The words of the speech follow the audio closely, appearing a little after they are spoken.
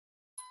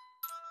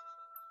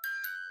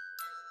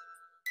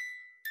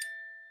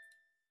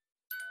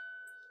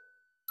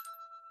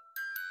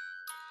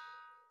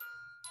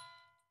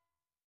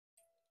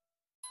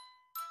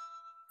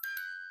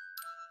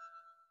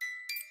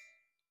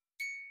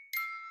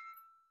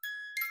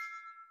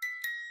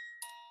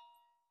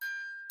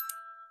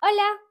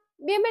Hola,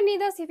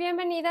 bienvenidos y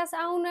bienvenidas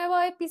a un nuevo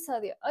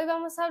episodio. Hoy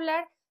vamos a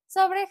hablar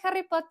sobre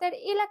Harry Potter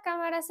y la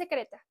Cámara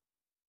Secreta.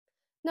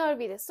 No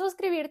olvides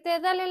suscribirte,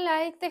 darle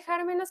like,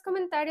 dejarme en los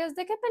comentarios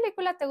de qué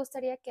película te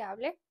gustaría que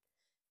hable.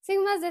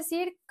 Sin más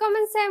decir,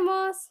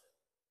 ¡comencemos!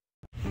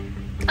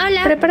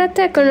 Hola,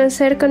 prepárate a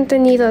conocer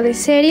contenido de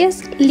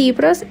series,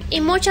 libros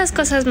y muchas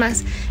cosas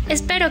más.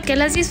 Espero que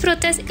las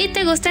disfrutes y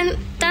te gusten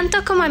tanto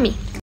como a mí.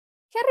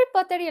 Harry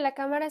Potter y la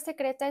Cámara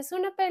Secreta es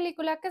una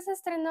película que se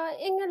estrenó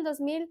en el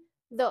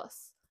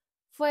 2002.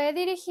 Fue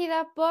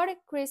dirigida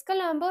por Chris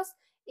Columbus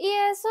y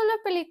es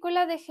una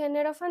película de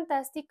género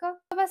fantástico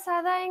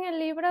basada en el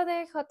libro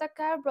de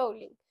J.K.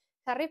 Rowling,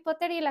 Harry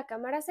Potter y la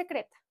Cámara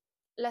Secreta,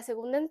 la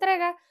segunda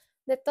entrega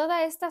de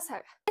toda esta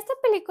saga. Esta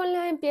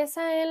película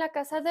empieza en la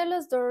casa de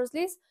los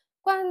Dursleys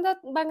cuando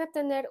van a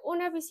tener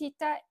una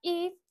visita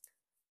y,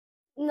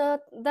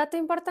 dato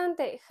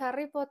importante,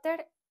 Harry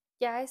Potter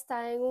ya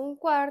está en un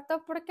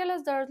cuarto porque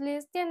los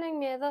Dursleys tienen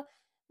miedo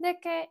de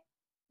que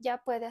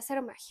ya puede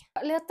hacer magia.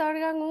 Le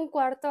otorgan un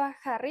cuarto a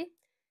Harry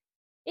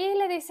y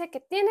le dice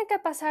que tiene que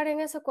pasar en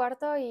ese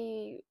cuarto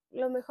y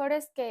lo mejor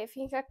es que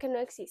finja que no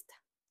exista.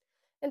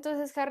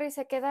 Entonces Harry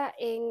se queda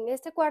en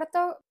este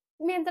cuarto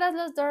mientras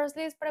los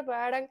Dursleys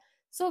preparan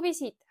su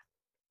visita.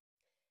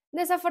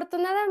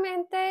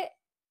 Desafortunadamente,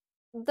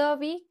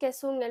 Dobby, que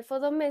es un elfo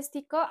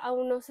doméstico,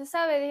 aún no se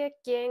sabe de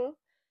quién,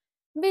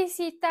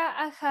 visita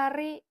a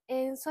Harry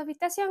en su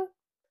habitación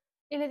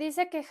y le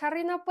dice que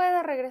Harry no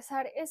puede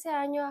regresar ese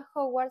año a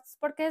Hogwarts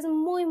porque es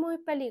muy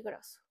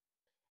peligroso.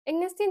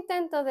 En este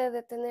intento de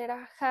detener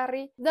a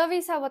Harry,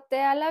 Dobby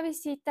sabotea la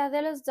visita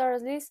de los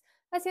Dursleys,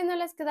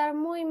 haciéndoles quedar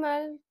muy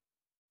mal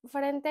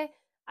frente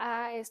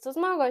a estos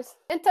muggles.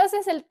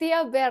 Entonces el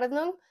tío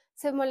Vernon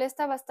se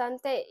molesta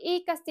bastante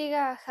y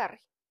castiga a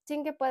Harry,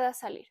 sin que pueda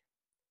salir.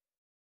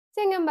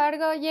 Sin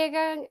embargo,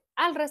 llegan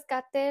al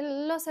rescate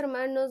los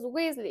hermanos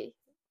Weasley,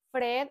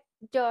 Fred,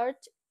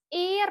 George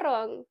y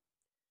Ron,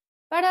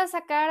 para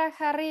sacar a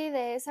Harry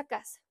de esa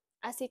casa.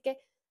 Así que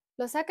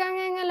lo sacan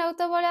en el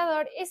auto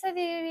volador y se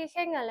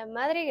dirigen a la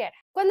madriguera.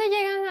 Cuando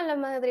llegan a la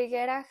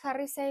madriguera,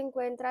 Harry se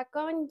encuentra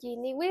con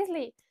Ginny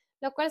Weasley,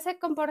 lo cual se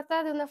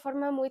comporta de una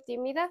forma muy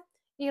tímida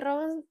y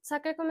Ron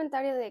saca el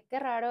comentario de qué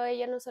raro,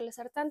 ella no suele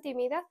ser tan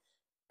tímida,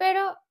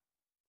 pero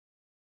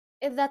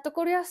el dato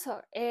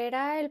curioso,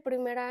 era el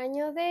primer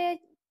año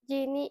de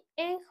Ginny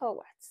en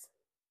Hogwarts.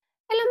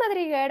 En la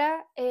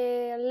madriguera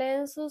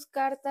leen sus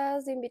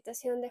cartas de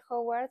invitación de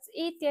Hogwarts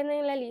y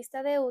tienen la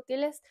lista de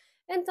útiles,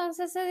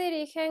 entonces se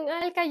dirigen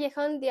al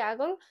callejón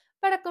Diagon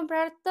para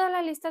comprar toda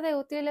la lista de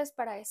útiles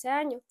para ese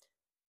año.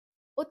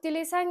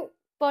 Utilizan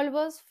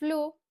polvos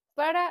Flu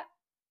para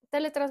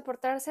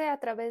teletransportarse a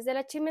través de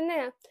la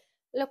chimenea,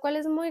 lo cual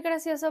es muy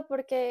gracioso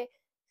porque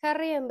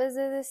Harry, en vez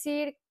de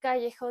decir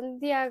callejón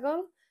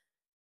Diagon,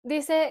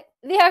 dice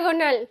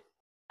diagonal.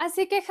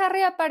 Así que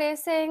Harry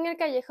aparece en el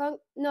callejón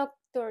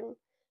Nocturne,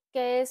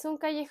 que es un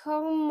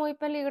callejón muy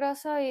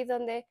peligroso y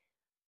donde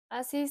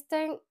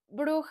asisten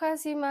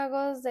brujas y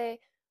magos de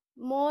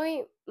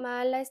muy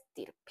mala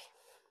estirpe.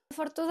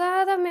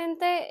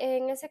 Afortunadamente,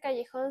 en ese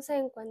callejón se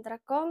encuentra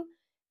con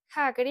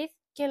Hagrid,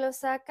 quien lo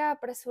saca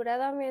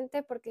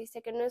apresuradamente porque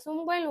dice que no es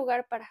un buen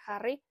lugar para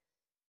Harry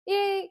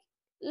y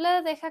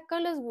lo deja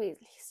con los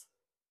Weasleys.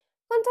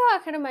 Junto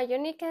a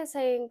Hermione, que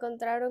se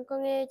encontraron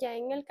con ella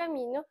en el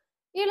camino,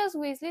 y los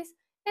Weasleys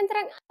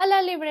entran a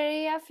la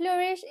librería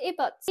Flourish y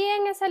Potts. Y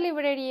en esa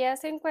librería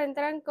se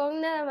encuentran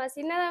con nada más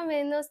y nada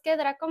menos que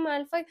Draco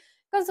Malfoy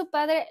con su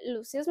padre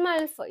Lucius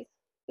Malfoy.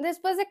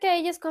 Después de que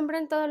ellos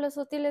compren todos los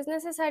útiles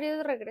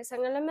necesarios,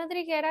 regresan a la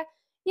madriguera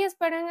y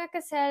esperan a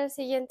que sea el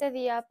siguiente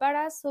día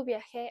para su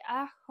viaje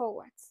a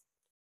Hogwarts.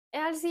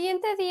 Al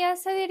siguiente día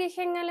se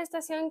dirigen a la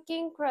estación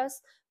King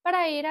Cross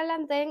para ir al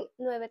andén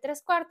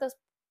 9¾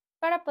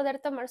 para poder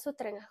tomar su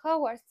tren a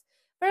Hogwarts.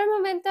 Pero el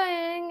momento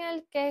en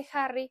el que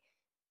Harry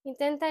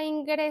intenta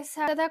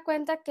ingresar, se da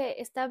cuenta que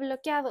está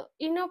bloqueado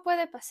y no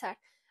puede pasar.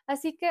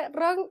 Así que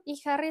Ron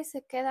y Harry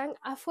se quedan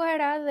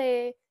afuera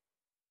de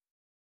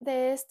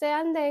este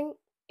andén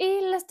y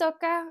les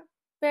toca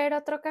ver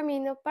otro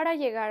camino para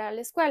llegar a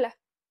la escuela.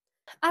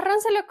 A Ron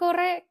se le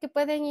ocurre que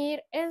pueden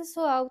ir en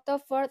su auto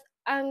Ford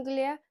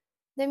Anglia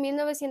de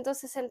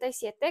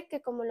 1967,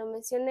 que como lo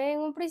mencioné en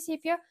un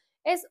principio,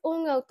 es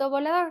un auto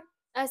volador.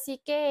 Así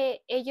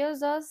que ellos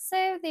dos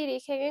se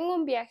dirigen en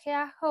un viaje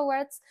a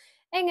Hogwarts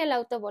en el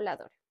auto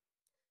volador.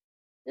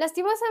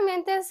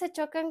 Lastimosamente se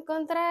chocan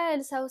contra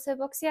el sauce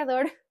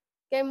boxeador,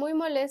 que muy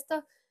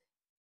molesto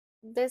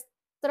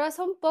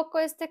destroza un poco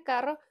este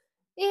carro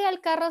y el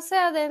carro se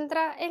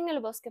adentra en el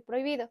bosque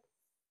prohibido.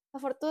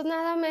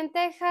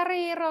 Afortunadamente,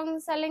 Harry y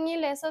Ron salen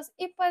ilesos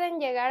y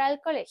pueden llegar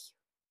al colegio.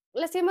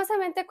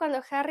 Lastimosamente,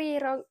 cuando Harry y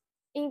Ron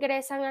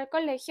ingresan al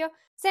colegio,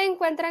 se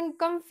encuentran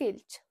con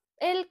Filch,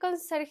 el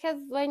conserje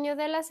dueño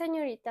de la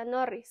señorita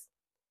Norris.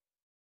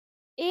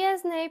 Y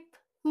Snape,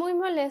 muy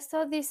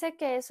molesto, dice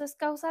que eso es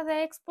causa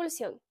de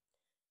expulsión.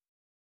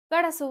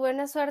 Para su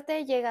buena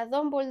suerte, llega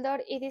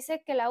Dumbledore y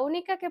dice que la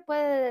única que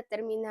puede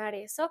determinar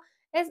eso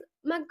es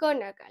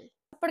McGonagall.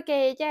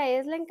 porque ella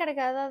es la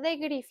encargada de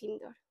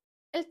Gryffindor.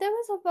 El tema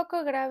es un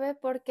poco grave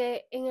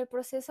porque en el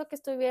proceso que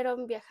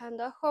estuvieron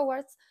viajando a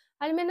Hogwarts,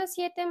 al menos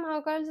 7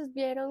 muggles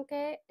vieron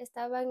que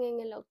estaban en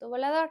el auto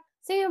volador.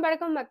 Sin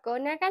embargo,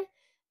 McGonagall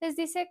les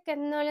dice que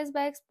no les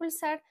va a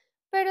expulsar,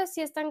 pero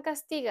sí están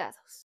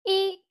castigados.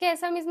 Y que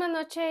esa misma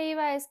noche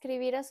iba a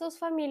escribir a sus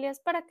familias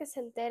para que se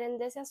enteren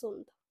de ese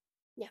asunto.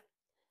 Ya.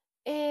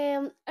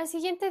 Al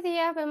siguiente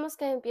día vemos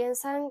que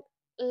empiezan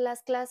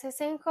las clases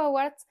en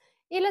Hogwarts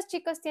y los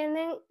chicos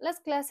tienen las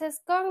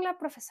clases con la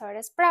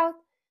profesora Sprout.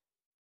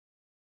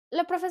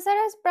 La profesora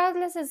Sprout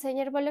les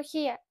enseña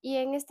herbología y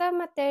en esta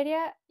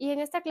materia y en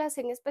esta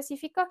clase en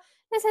específico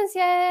les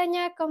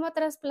enseña cómo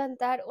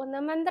trasplantar una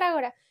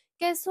mandrágora,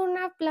 que es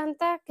una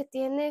planta que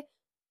tiene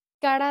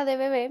cara de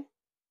bebé.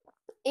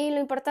 Y lo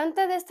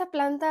importante de esta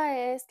planta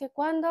es que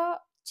cuando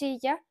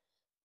chilla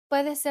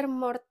puede ser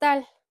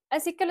mortal.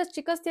 Así que los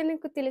chicos tienen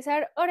que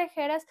utilizar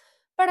orejeras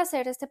para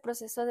hacer este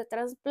proceso de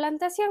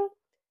trasplantación.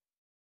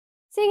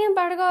 Sin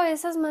embargo,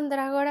 esas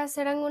mandrágoras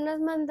eran unas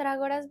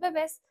mandrágoras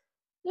bebés,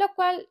 lo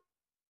cual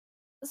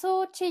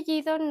su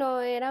chillido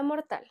no era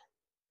mortal.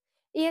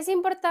 Y es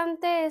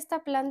importante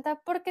esta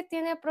planta porque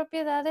tiene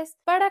propiedades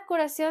para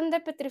curación de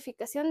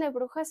petrificación de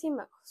brujas y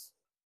magos.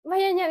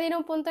 Voy a añadir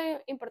un punto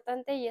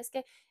importante y es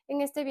que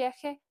en este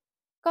viaje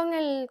con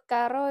el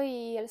carro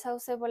y el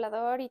sauce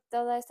volador y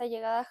toda esta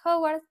llegada a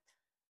Hogwarts,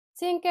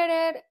 sin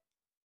querer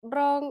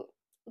Ron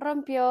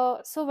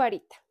rompió su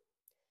varita.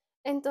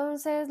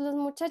 Entonces los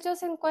muchachos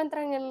se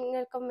encuentran en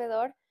el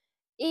comedor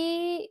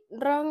y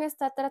Ron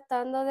está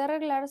tratando de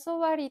arreglar su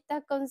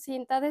varita con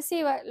cinta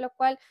adhesiva, lo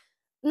cual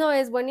no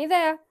es buena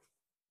idea.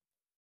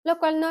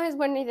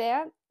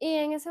 Y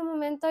en ese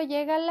momento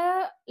llega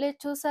la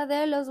lechuza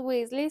de los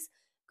Weasleys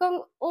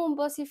con un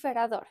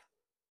vociferador.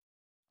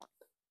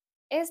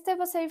 Este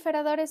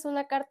vociferador es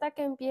una carta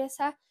que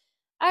empieza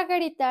a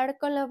gritar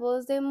con la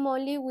voz de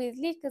Molly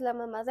Weasley, que es la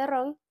mamá de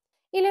Ron,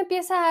 y le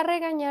empieza a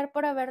regañar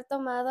por haber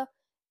tomado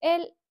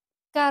el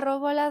carro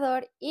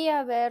volador y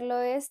haberlo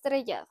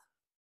estrellado.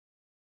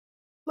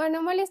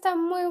 Bueno, Molly está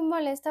muy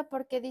molesta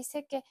porque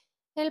dice que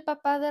el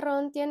papá de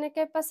Ron tiene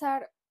que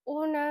pasar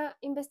una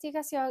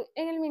investigación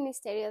en el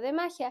Ministerio de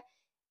Magia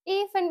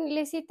y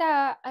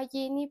felicita a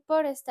Ginny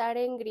por estar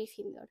en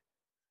Gryffindor.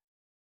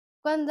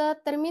 Cuando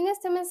termina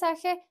este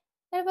mensaje,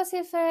 el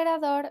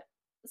vociferador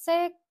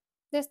se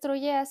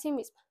destruye a sí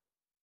mismo.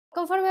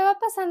 Conforme va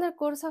pasando el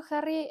curso,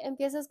 Harry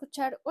empieza a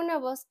escuchar una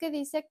voz que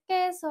dice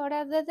que es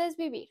hora de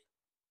desvivir.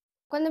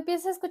 Cuando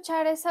empieza a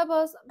escuchar esa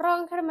voz,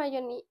 Ron,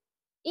 Hermione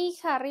y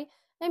Harry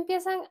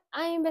empiezan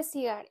a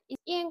investigar y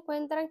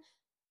encuentran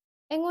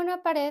en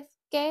una pared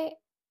que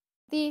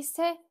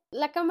dice: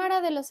 la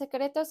Cámara de los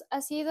Secretos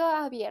ha sido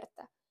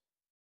abierta.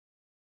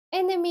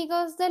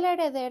 Enemigos del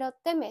heredero,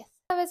 temed.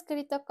 Estaba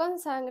escrito con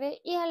sangre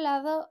y al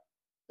lado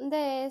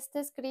de este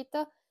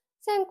escrito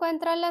se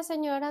encuentra la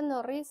señora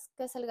Norris,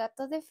 que es el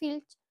gato de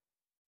Filch,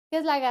 que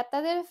es la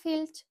gata de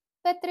Filch,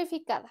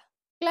 petrificada.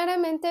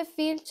 Claramente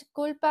Filch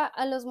culpa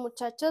a los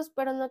muchachos,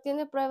 pero no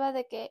tiene prueba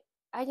de que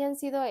hayan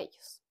sido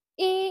ellos.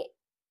 Y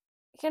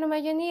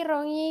Hermione,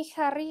 Ron y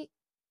Harry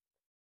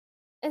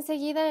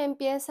enseguida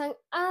empiezan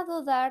a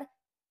dudar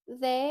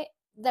de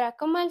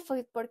Draco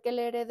Malfoy porque el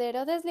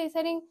heredero de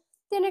Slytherin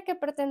tiene que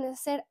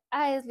pertenecer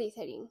a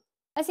Slytherin.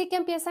 Así que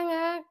empiezan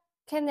a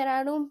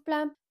generar un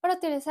plan para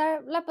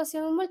utilizar la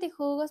poción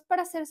multijugos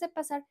para hacerse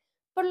pasar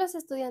por los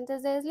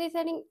estudiantes de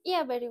Slytherin y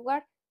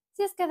averiguar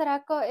si es que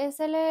Draco es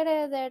el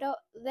heredero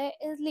de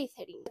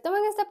Slytherin.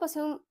 Toman esta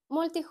poción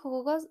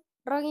multijugos,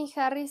 Ron y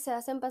Harry se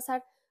hacen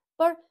pasar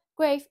por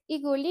Grave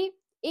y Gully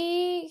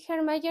y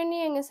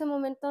Hermione en ese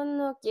momento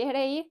no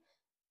quiere ir.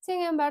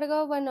 Sin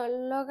embargo, bueno,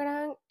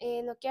 logran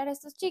noquear a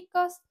estos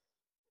chicos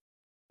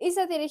y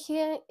se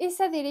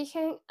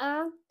dirigen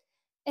a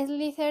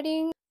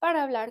Slytherin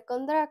para hablar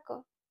con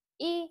Draco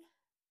y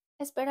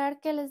esperar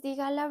que les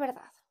diga la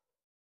verdad.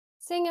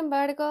 Sin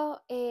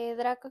embargo,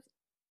 Draco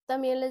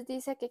también les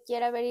dice que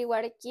quiere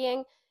averiguar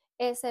quién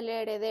es el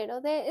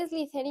heredero de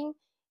Slytherin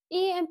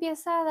y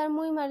empieza a dar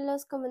muy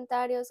malos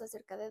comentarios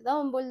acerca de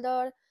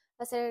Dumbledore,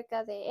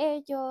 acerca de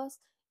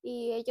ellos,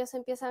 y ellos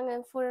empiezan a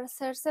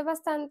enfurecerse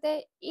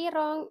bastante y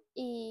Ron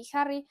y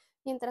Harry,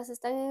 mientras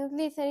están en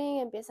Slytherin,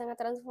 empiezan a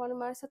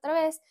transformarse otra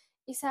vez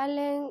y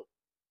salen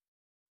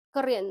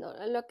corriendo,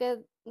 lo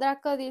que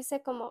Draco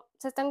dice como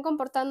se están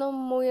comportando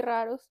muy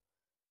raros.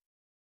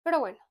 Pero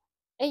bueno,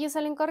 ellos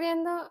salen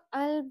corriendo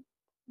al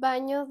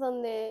baño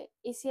donde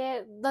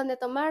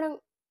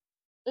tomaron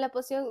la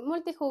poción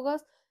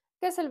multijugos,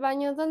 que es el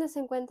baño donde se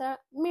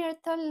encuentra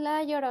Myrtle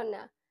la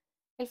Llorona,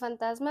 el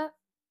fantasma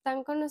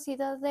tan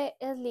conocido de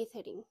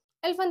Slytherin.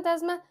 El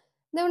fantasma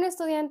de un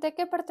estudiante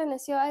que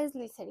perteneció a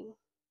Slytherin.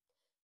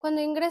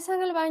 Cuando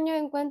ingresan al baño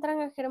encuentran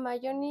a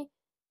Hermione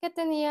que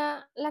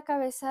tenía la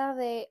cabeza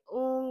de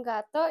un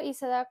gato y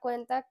se da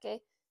cuenta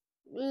que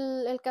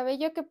el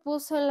cabello que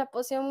puso en la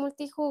poción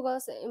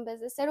multijugos, en vez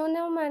de ser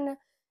una humana,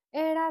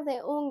 era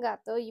de un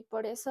gato y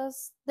por eso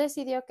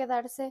decidió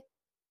quedarse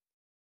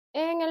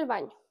en el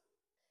baño.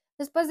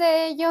 Después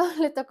de ello,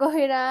 le tocó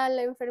ir a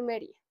la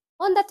enfermería.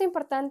 Un dato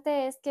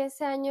importante es que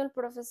ese año el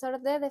profesor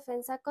de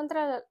defensa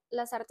contra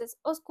las artes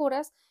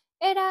oscuras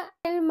era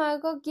el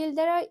mago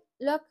Gilderoy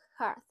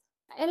Lockhart.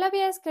 Él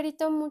había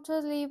escrito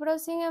muchos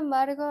libros, sin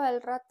embargo,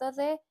 al rato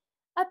de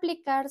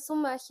aplicar su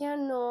magia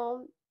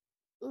no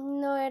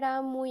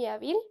era muy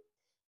hábil.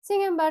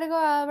 Sin embargo,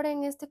 abre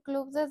en este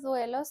club de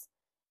duelos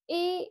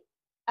y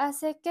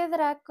hace que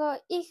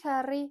Draco y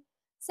Harry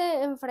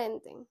se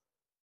enfrenten.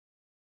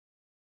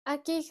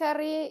 Aquí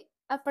Harry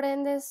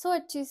aprende su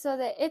hechizo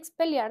de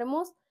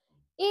Expelliarmus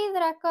y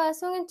Draco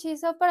hace un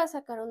hechizo para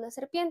sacar una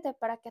serpiente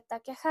para que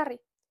ataque a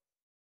Harry.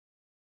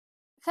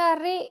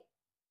 Harry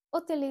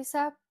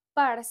utiliza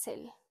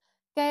Parcel,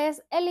 que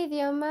es el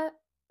idioma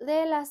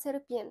de las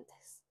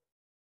serpientes.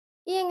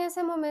 Y en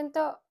ese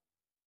momento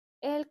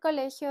el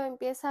colegio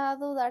empieza a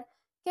dudar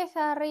que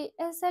Harry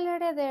es el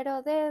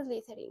heredero de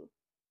Slytherin.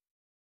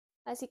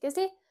 Así que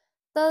sí,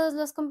 todos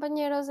los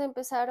compañeros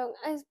empezaron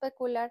a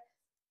especular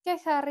que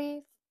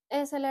Harry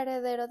es el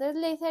heredero de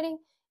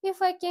Slytherin y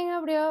fue quien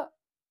abrió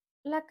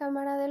la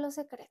Cámara de los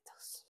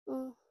Secretos.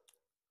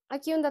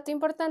 Aquí un dato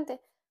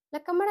importante.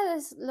 La Cámara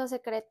de los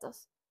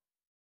Secretos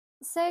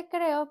se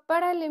creó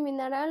para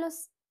eliminar a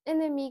los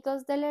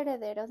enemigos del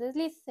heredero de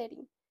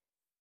Slytherin.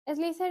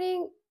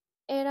 Slytherin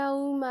era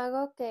un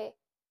mago que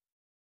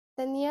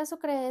tenía su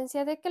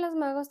creencia de que los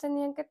magos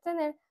tenían que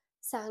tener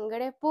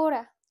sangre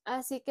pura,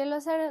 así que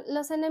los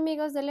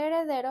enemigos del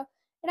heredero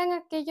eran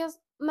aquellos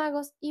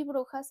magos y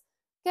brujas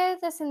que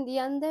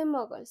descendían de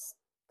muggles,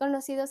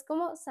 conocidos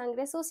como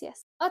sangre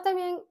sucias, o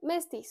también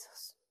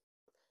mestizos.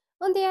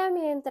 Un día,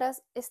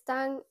 mientras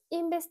están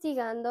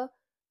investigando,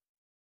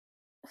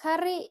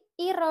 Harry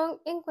y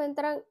Ron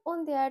encuentran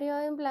un diario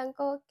en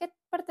blanco que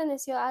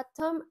perteneció a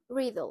Tom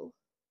Riddle.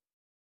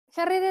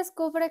 Harry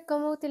descubre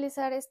cómo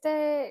utilizar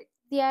este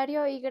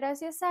diario y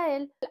gracias a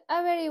él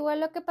averigua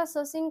lo que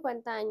pasó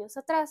 50 años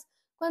atrás,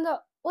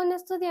 cuando una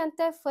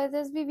estudiante fue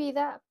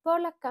desvivida por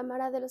la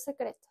Cámara de los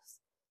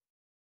Secretos.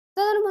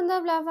 Todo el mundo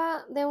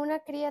hablaba de una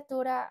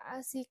criatura,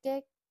 así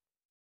que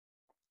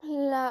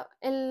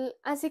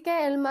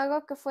el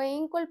mago que fue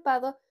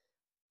inculpado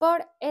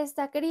por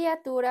esta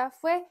criatura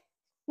fue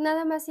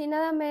nada más y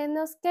nada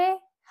menos que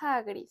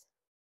Hagrid.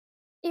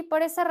 Y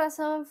por esa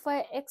razón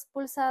fue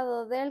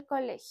expulsado del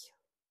colegio.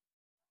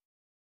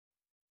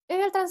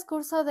 En el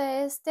transcurso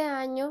de este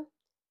año,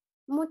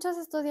 muchos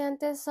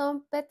estudiantes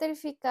son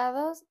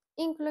petrificados,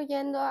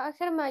 incluyendo a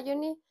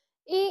Hermione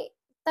y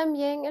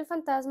también el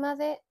fantasma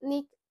de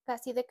Nick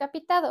casi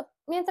decapitado.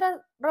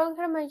 Mientras Ron,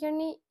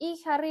 Hermione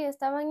y Harry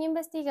estaban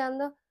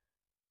investigando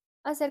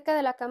acerca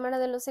de la Cámara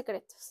de los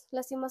Secretos.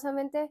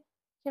 Lastimosamente,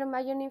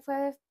 Hermione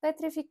fue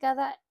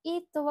petrificada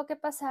y tuvo que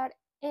pasar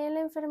en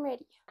la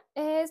enfermería.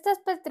 Estas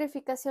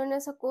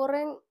petrificaciones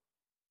ocurren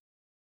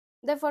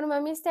de forma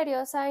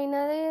misteriosa y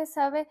nadie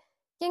sabe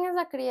quién es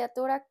la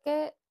criatura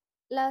que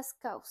las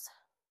causa.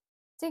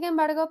 Sin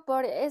embargo,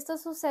 por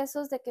estos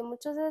sucesos de que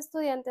muchos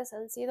estudiantes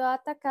han sido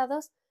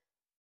atacados,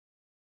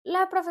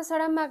 la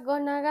profesora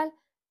McGonagall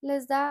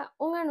les da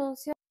un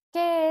anuncio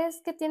que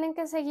es que tienen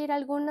que seguir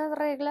algunas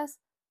reglas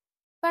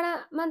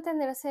para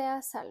mantenerse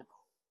a salvo,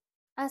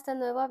 hasta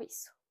nuevo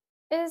aviso.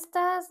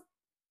 Estas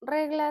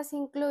reglas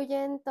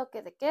incluyen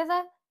toque de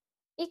queda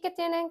y que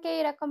tienen que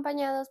ir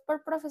acompañados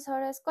por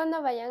profesores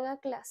cuando vayan a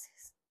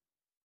clases.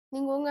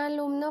 Ningún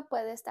alumno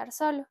puede estar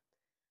solo.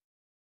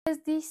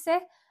 Les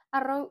dice a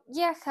Ron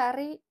y a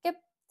Harry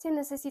que si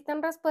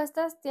necesitan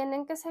respuestas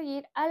tienen que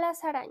seguir a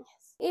las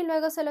arañas y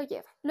luego se lo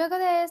llevan. Luego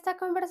de esta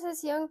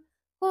conversación,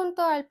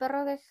 junto al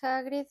perro de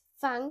Hagrid,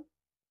 Fang,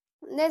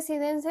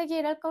 deciden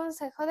seguir el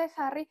consejo de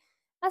Harry,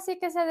 así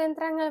que se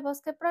adentran al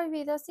bosque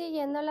prohibido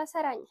siguiendo las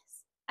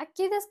arañas.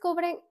 Aquí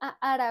descubren a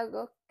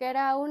Aragog, que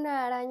era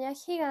una araña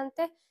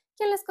gigante,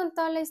 quien les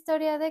contó la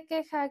historia de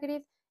que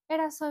Hagrid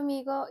era su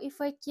amigo y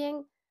fue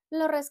quien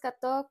lo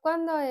rescató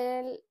cuando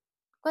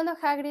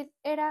Hagrid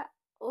era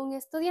un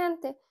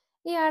estudiante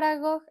y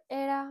Aragog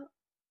era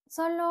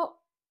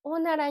solo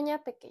una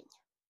araña pequeña.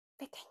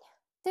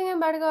 Sin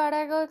embargo,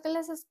 Aragog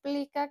les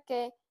explica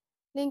que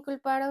le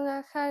inculparon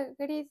a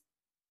Hagrid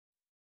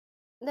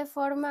de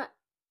forma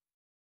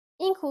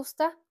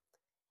injusta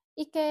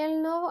y que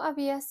él no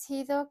había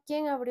sido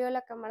quien abrió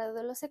la Cámara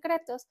de los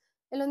Secretos.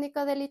 El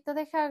único delito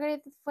de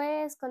Hagrid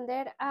fue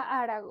esconder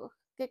a Aragog,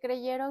 que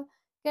creyeron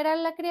que era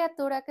la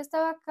criatura que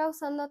estaba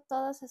causando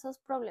todos esos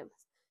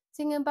problemas.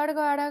 Sin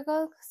embargo,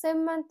 Aragog se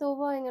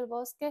mantuvo en el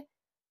bosque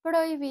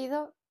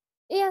prohibido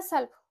y a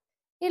salvo,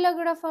 y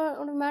logró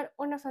formar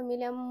una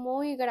familia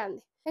muy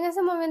grande. En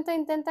ese momento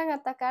intentan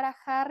atacar a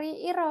Harry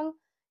y Ron,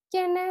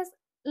 quienes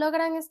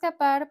logran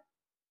escapar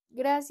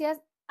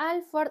gracias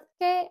al Ford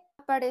que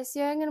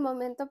apareció en el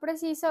momento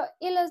preciso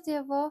y los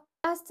llevó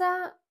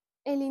hasta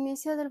el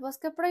inicio del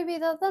bosque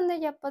prohibido, donde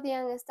ya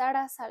podían estar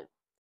a salvo.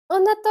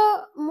 Un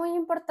dato muy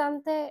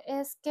importante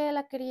es que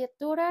la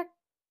criatura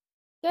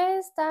que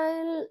está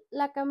en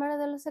la Cámara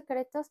de los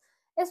Secretos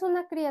es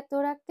una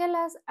criatura que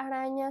las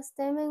arañas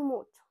temen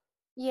mucho.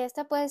 Y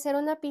esta puede ser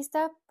una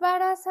pista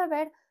para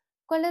saber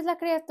 ¿Cuál es la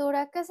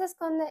criatura que se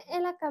esconde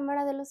en la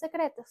Cámara de los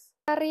Secretos?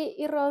 Harry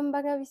y Ron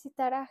van a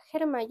visitar a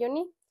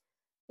Hermione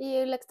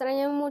y la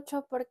extrañan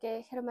mucho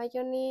porque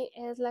Hermione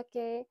es la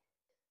que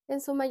en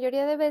su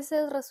mayoría de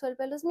veces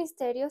resuelve los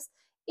misterios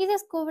y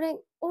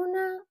descubren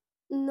una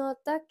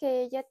nota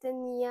que ella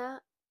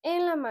tenía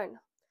en la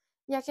mano,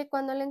 ya que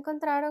cuando la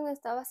encontraron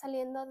estaba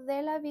saliendo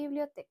de la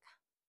biblioteca.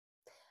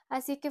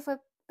 Así que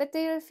fue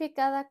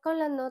petrificada con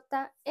la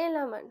nota en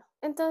la mano.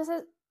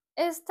 Entonces,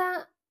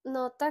 esta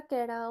nota, que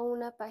era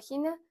una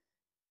página,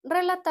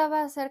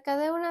 relataba acerca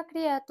de una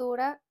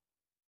criatura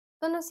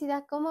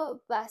conocida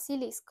como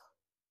basilisco.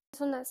 Es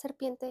una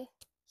serpiente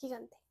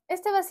gigante.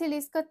 Este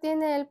basilisco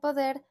tiene el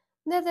poder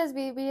de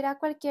desvivir a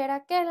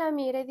cualquiera que la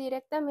mire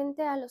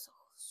directamente a los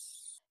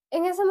ojos.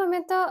 En ese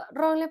momento,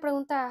 Ron le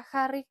pregunta a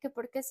Harry que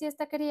por qué si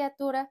esta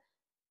criatura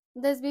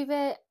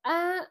desvive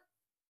a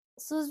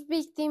sus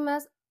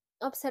víctimas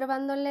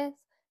observándoles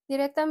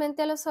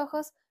directamente a los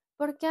ojos,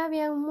 porque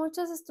había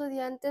muchos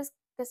estudiantes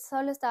que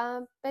solo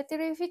estaban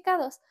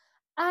petrificados,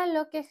 a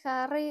lo que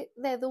Harry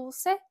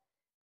deduce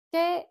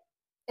que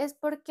es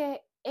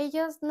porque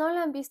ellos no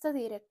la han visto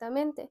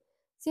directamente,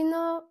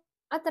 sino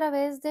a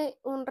través de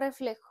un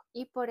reflejo,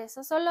 y por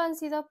eso solo han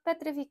sido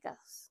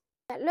petrificados.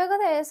 Luego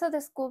de eso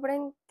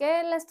descubren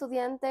que la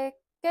estudiante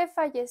que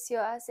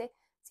falleció hace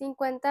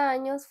 50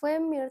 años fue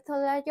Myrtle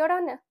la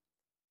Llorona.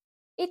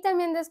 Y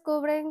también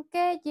descubren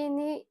que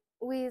Ginny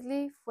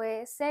Weasley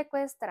fue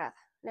secuestrada,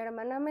 la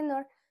hermana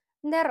menor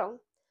de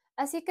Ron.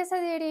 Así que se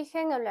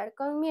dirigen a hablar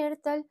con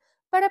Myrtle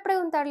para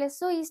preguntarle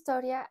su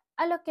historia,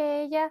 a lo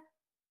que ella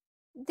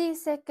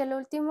dice que lo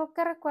último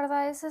que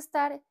recuerda es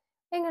estar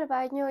en el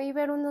baño y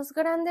ver unos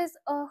grandes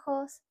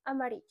ojos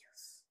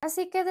amarillos.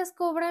 Así que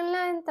descubren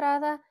la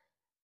entrada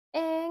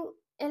en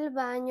el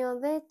baño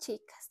de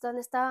chicas,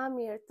 donde estaba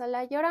Myrtle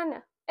la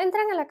Llorona.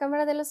 Entran a la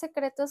Cámara de los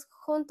Secretos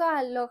junto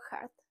a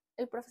Lockhart,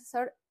 el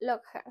profesor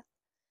Lockhart,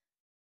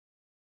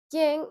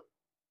 quien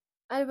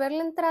al ver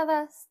la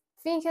entrada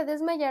finge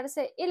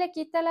desmayarse y le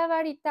quita la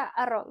varita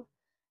a Ron.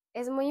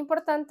 Es muy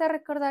importante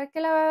recordar que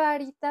la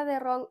varita de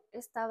Ron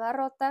estaba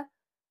rota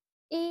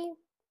y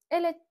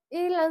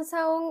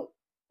lanza un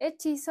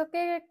hechizo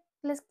que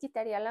les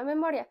quitaría la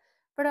memoria,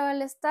 pero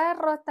al estar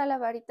rota la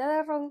varita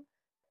de Ron,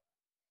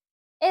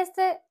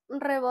 este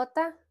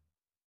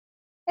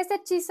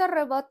hechizo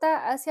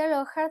rebota hacia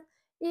Lockhart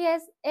y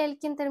es él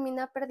quien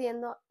termina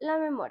perdiendo la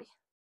memoria.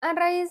 A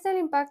raíz del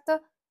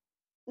impacto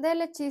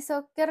del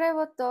hechizo que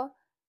rebotó,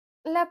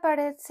 la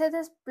pared se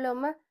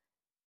desploma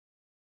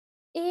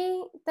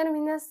y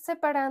termina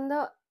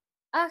separando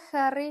a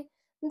Harry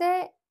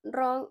de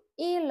Ron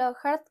y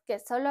Lockhart, que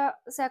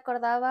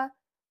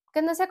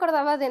no se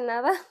acordaba de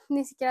nada,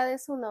 ni siquiera de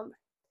su nombre.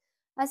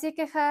 Así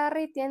que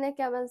Harry tiene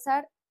que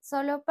avanzar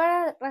solo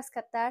para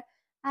rescatar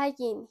a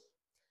Ginny.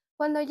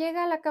 Cuando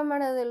llega a la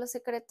Cámara de los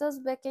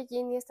Secretos, ve que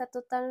Ginny está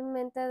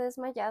totalmente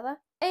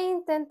desmayada e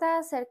intenta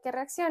hacer que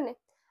reaccione,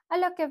 a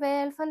lo que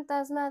ve el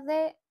fantasma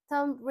de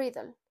Tom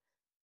Riddle.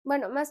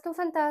 Bueno, más que un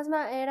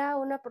fantasma, era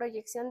una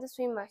proyección de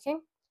su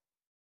imagen,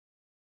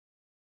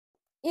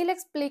 y le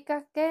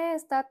explica que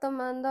está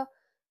tomando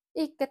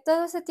y que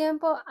todo ese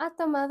tiempo ha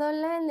tomado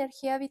la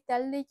energía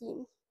vital de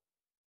Ginny,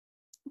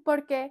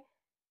 porque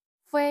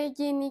fue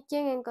Ginny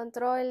quien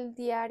encontró el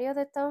diario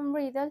de Tom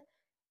Riddle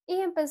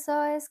y empezó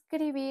a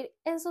escribir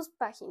en sus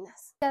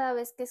páginas. Cada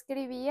vez que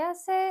escribía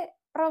se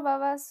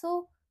robaba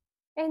su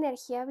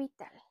energía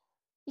vital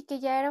y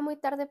que ya era muy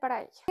tarde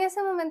para ella. En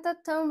ese momento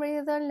Tom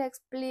Riddle le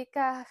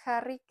explica a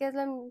Harry que es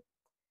la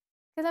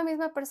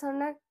misma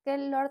persona que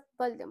Lord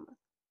Voldemort.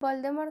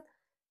 Voldemort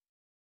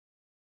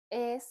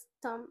es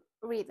Tom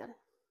Riddle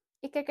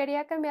y que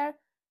quería cambiar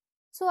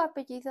su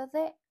apellido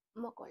de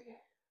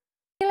Muggle.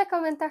 Y le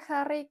comenta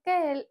a Harry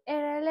que él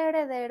era el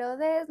heredero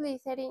de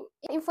Slytherin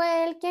y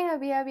fue él quien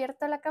había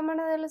abierto la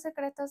Cámara de los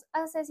Secretos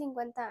hace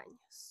 50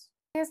 años.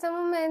 En este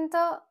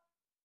momento,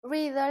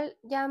 Riddle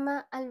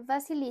llama al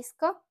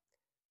basilisco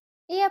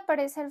y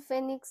aparece el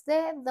Fénix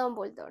de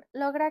Dumbledore.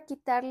 Logra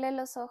quitarle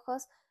los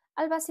ojos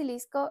al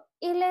basilisco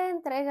y le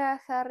entrega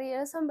a Harry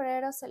el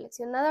sombrero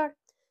seleccionador.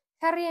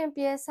 Harry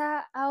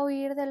empieza a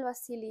huir del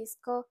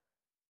basilisco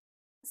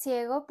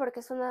ciego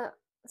porque es una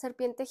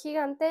serpiente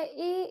gigante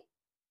y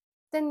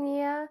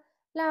tenía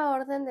la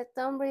orden de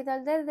Tom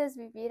Riddle de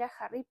desvivir a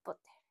Harry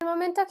Potter. En el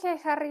momento que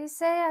Harry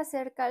se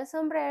acerca al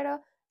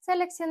sombrero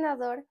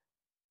seleccionador,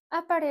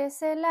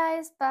 aparece la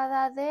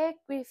espada de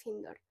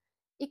Gryffindor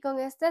y con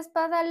esta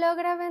espada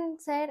logra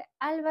vencer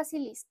al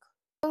basilisco.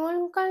 Con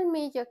un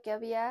colmillo que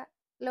había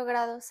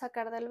logrado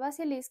sacar del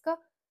basilisco,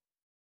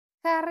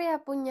 Harry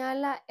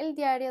apuñala el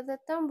diario de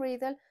Tom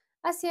Riddle,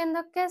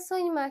 haciendo que su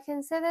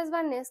imagen se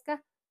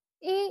desvanezca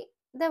y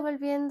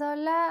devolviendo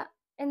la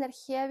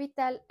energía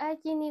vital a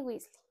Ginny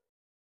Weasley.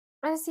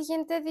 Al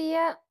siguiente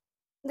día,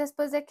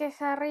 después de que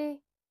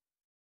Harry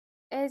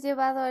es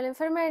llevado a la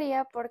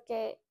enfermería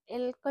porque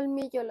el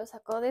colmillo lo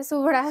sacó de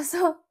su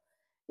brazo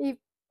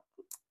y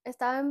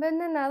estaba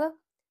envenenado,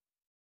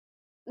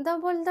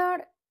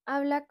 Dumbledore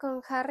habla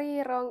con Harry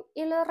y Ron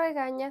y los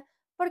regaña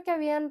porque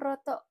habían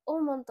roto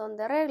un montón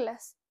de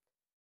reglas.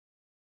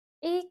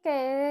 y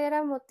que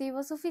era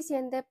motivo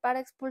suficiente para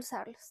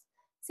expulsarlos.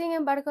 Sin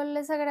embargo,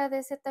 les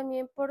agradece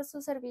también por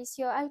su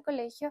servicio al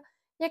colegio,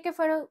 ya que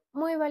fueron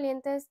muy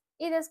valientes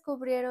y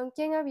descubrieron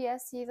quién había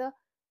sido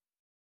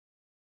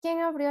quien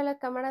abrió la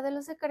Cámara de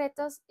los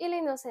Secretos y la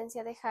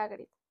inocencia de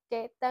Hagrid,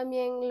 que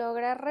también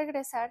logra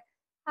regresar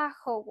a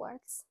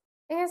Hogwarts.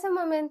 En ese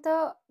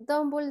momento,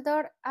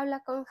 Dumbledore habla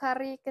con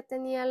Harry, que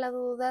tenía la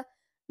duda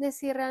de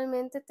si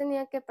realmente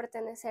tenía que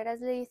pertenecer a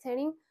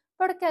Slytherin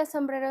porque el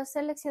sombrero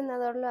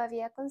seleccionador lo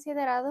había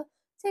considerado.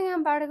 Sin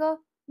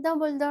embargo,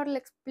 Dumbledore le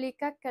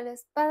explica que la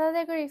espada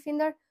de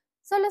Gryffindor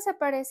solo se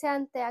aparece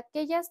ante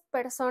aquellas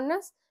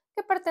personas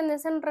que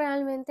pertenecen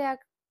realmente a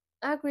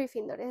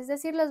Gryffindor, es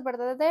decir, los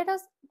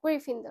verdaderos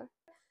Gryffindor.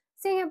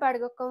 Sin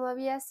embargo, como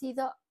había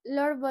sido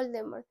Lord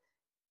Voldemort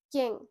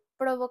quien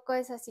provocó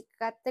esa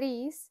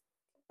cicatriz,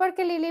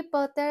 porque Lily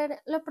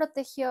Potter lo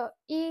protegió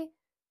y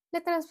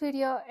le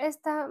transfirió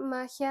esta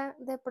magia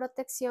de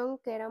protección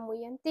que era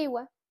muy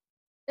antigua.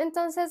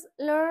 Entonces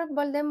Lord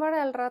Voldemort,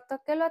 al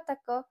rato que lo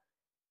atacó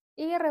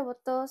y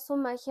rebotó su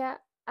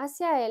magia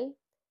hacia él,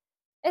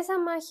 esa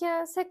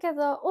magia se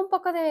quedó, un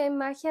poco de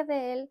magia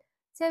de él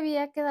se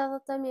había quedado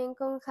también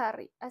con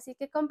Harry, así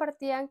que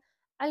compartían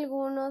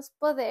algunos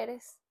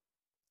poderes.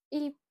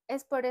 Y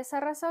es por esa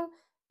razón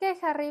que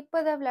Harry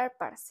puede hablar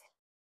Parcel.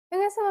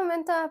 En ese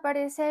momento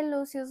aparece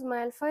Lucius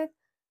Malfoy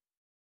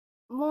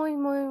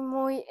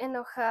muy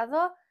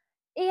enojado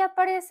y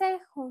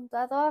aparece junto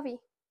a Dobby.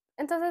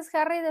 Entonces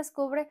Harry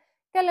descubre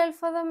que el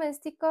elfo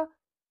doméstico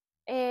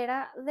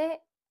era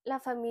de la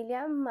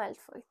familia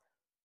Malfoy.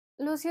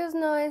 Lucius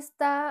no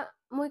está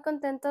muy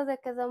contento de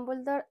que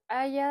Dumbledore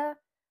haya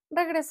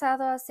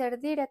regresado a ser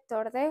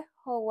director de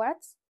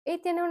Hogwarts y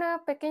tiene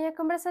una pequeña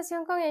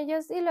conversación con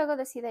ellos y luego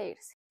decide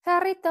irse.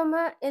 Harry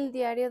toma el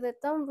diario de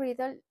Tom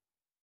Riddle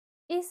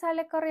y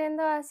sale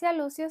corriendo hacia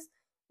Lucius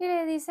y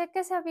le dice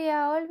que se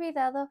había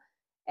olvidado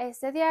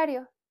este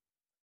diario.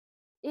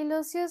 Y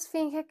Lucius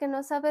finge que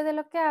no sabe de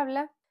lo que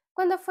habla,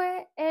 cuando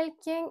fue él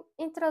quien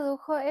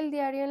introdujo el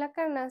diario en la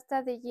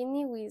canasta de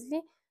Ginny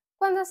Weasley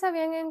cuando se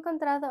habían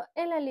encontrado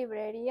en la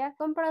librería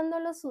comprando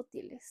los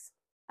útiles.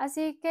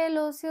 Así que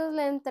Lucius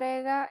le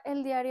entrega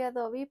el diario a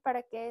Dobby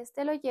para que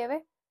éste lo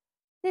lleve,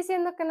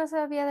 diciendo que no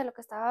sabía de lo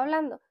que estaba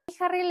hablando.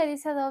 Y Harry le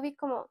dice a Dobby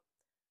como,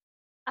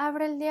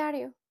 abre el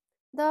diario.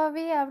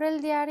 Dobby abre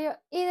el diario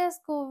y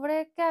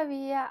descubre que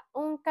había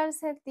un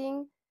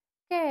calcetín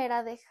que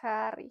era de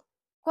Harry.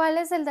 ¿Cuál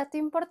es el dato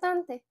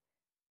importante?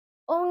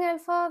 Un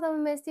elfo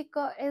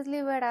doméstico es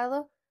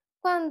liberado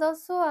cuando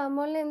su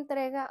amo le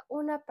entrega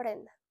una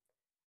prenda.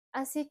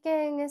 Así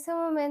que en ese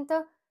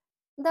momento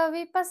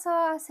Dobby pasó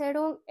a ser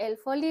un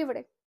elfo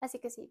libre. Así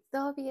que sí,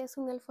 Dobby es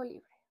un elfo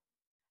libre.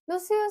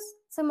 Lucius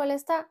se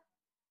molesta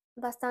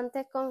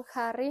bastante con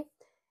Harry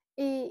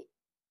y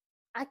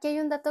aquí hay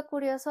un dato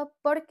curioso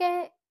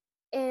porque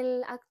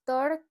el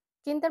actor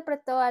que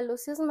interpretó a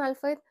Lucius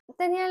Malfoy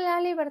tenía la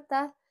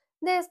libertad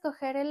de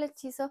escoger el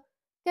hechizo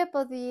que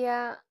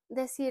podía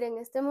decir en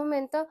este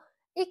momento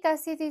y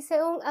casi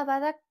dice un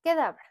Avada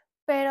Kedavra,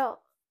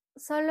 pero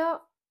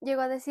solo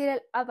llegó a decir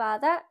el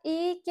Avada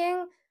y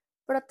quien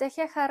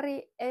protege a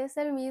Harry es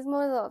el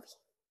mismo Dobby,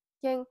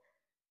 quien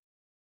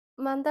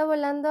manda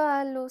volando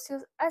a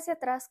Lucius hacia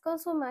atrás con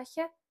su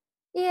magia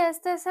y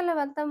este se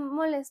levanta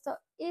molesto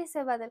y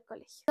se va del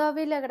colegio.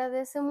 Dobby le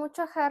agradece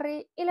mucho a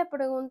Harry y le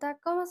pregunta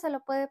cómo se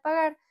lo puede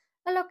pagar,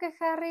 a lo que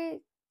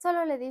Harry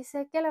solo le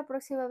dice que la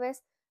próxima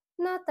vez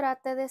no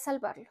trate de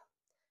salvarlo,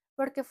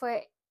 porque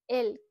fue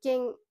él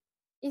quien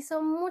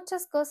hizo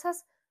muchas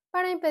cosas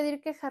para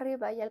impedir que Harry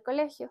vaya al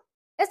colegio.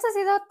 Esto ha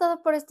sido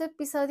todo por este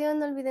episodio.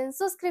 No olviden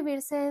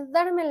suscribirse,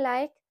 darme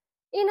like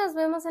y nos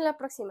vemos en la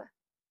próxima.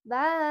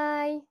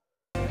 Bye.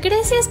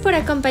 Gracias por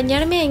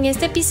acompañarme en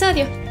este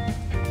episodio.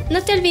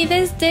 No te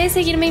olvides de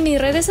seguirme en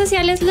mis redes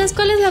sociales, las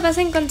cuales las vas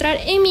a encontrar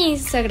en mi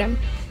Instagram,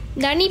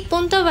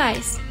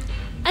 dani.baez.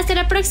 Hasta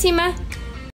la próxima.